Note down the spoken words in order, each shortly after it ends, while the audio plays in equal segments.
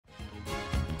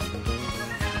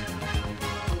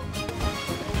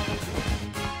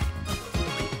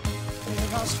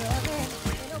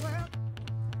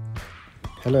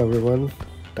Hello everyone,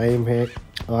 time है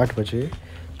 8 बजे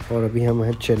और अभी हम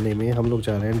हैं चेन्नई में। हम लोग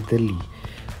जा रहे हैं दिल्ली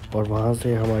और वहाँ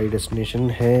से हमारी डेस्टिनेशन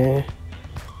है।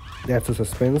 दैट्स अ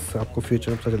सस्पेंस, आपको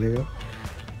फ्यूचर में पता चलेगा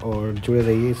और जुड़े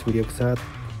रहिए इस वीडियो के साथ।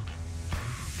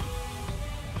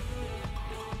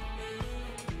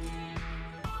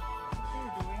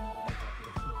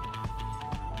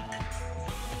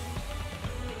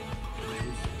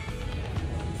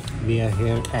 We are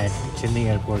here at Chennai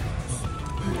Airport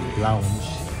Lounge.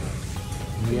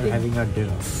 We are having our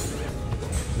dinner,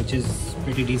 which is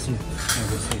pretty decent, I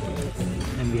would say,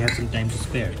 and we have some time to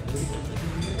spare.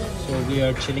 So we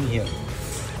are chilling here.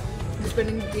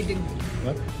 Spending eating.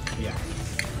 What? Yeah.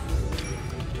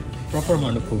 Proper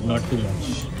amount of food, not too much,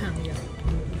 Yeah.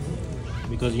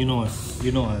 because you know us.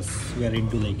 We are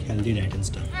into like healthy diet and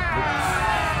stuff.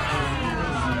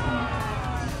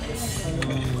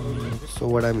 So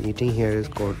what I'm eating here is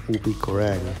called Ubi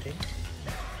Korang.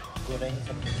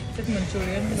 It's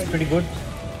Manchurian. It's pretty good.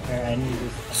 And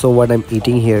So what I'm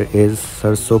eating here is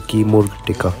sarso ki murg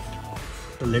tikka.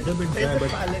 a little bit dry, It's a but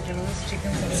palate, it's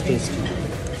chicken it's something. tasty.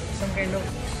 Some kind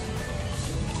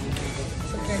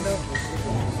of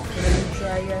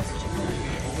dry ass chicken.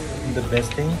 The best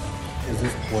thing is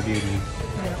this body leaf.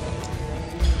 Yeah.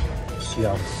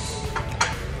 Yum.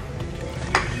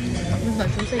 With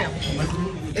mushrooms are yum.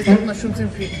 It's got mushrooms and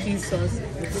cheese sauce.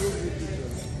 It's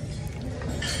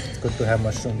good to have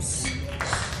mushrooms.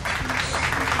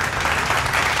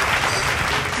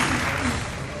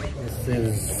 This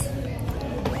is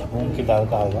moong ki dal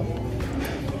ka halwa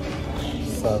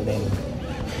served in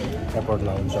Airport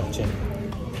Lounge of Chennai.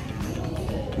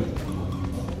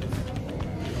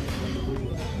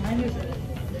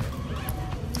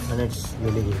 And it's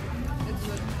really good.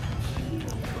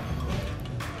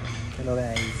 Hello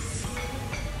guys.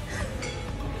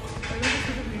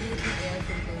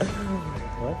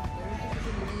 What?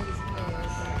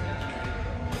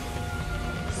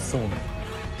 Soon.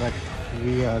 But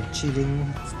we are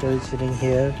still chilling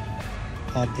here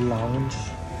at the lounge,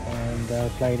 and the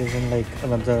flight is in like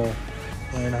another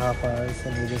 1.5 hours,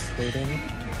 and we're just waiting.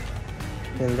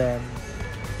 Till then,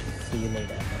 see you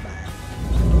later. Bye.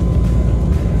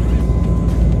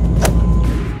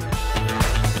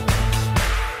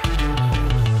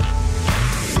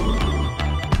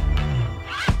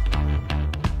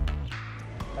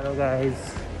 Hello guys,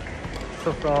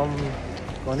 so from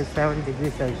 27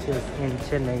 degrees Celsius in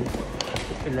Chennai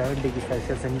to 11 degrees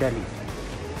Celsius in Delhi,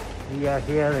 we are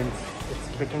here and it's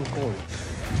freaking cold.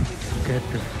 Look at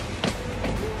this.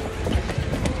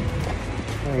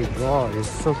 Oh my god, it's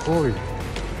so cold.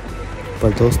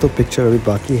 पर दोस्तों picture अभी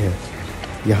बाकी है।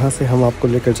 यहाँ से हम आपको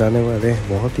लेकर जाने वाले हैं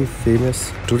बहुत ही फेमस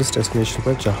टूरिस्ट डेस्टिनेशन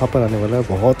पर, जहाँ पर आने वाला है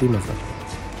बहुत ही मज़ा।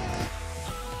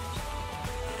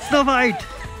 Snow White!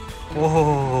 ओह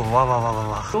वाह वाह वाह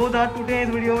वाह। तो था टुडे इस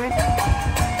वीडियो में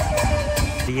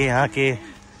ये यहाँ के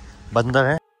बंदर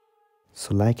हैं।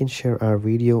 So like and share our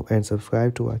video and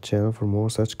subscribe to our channel for more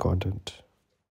such content.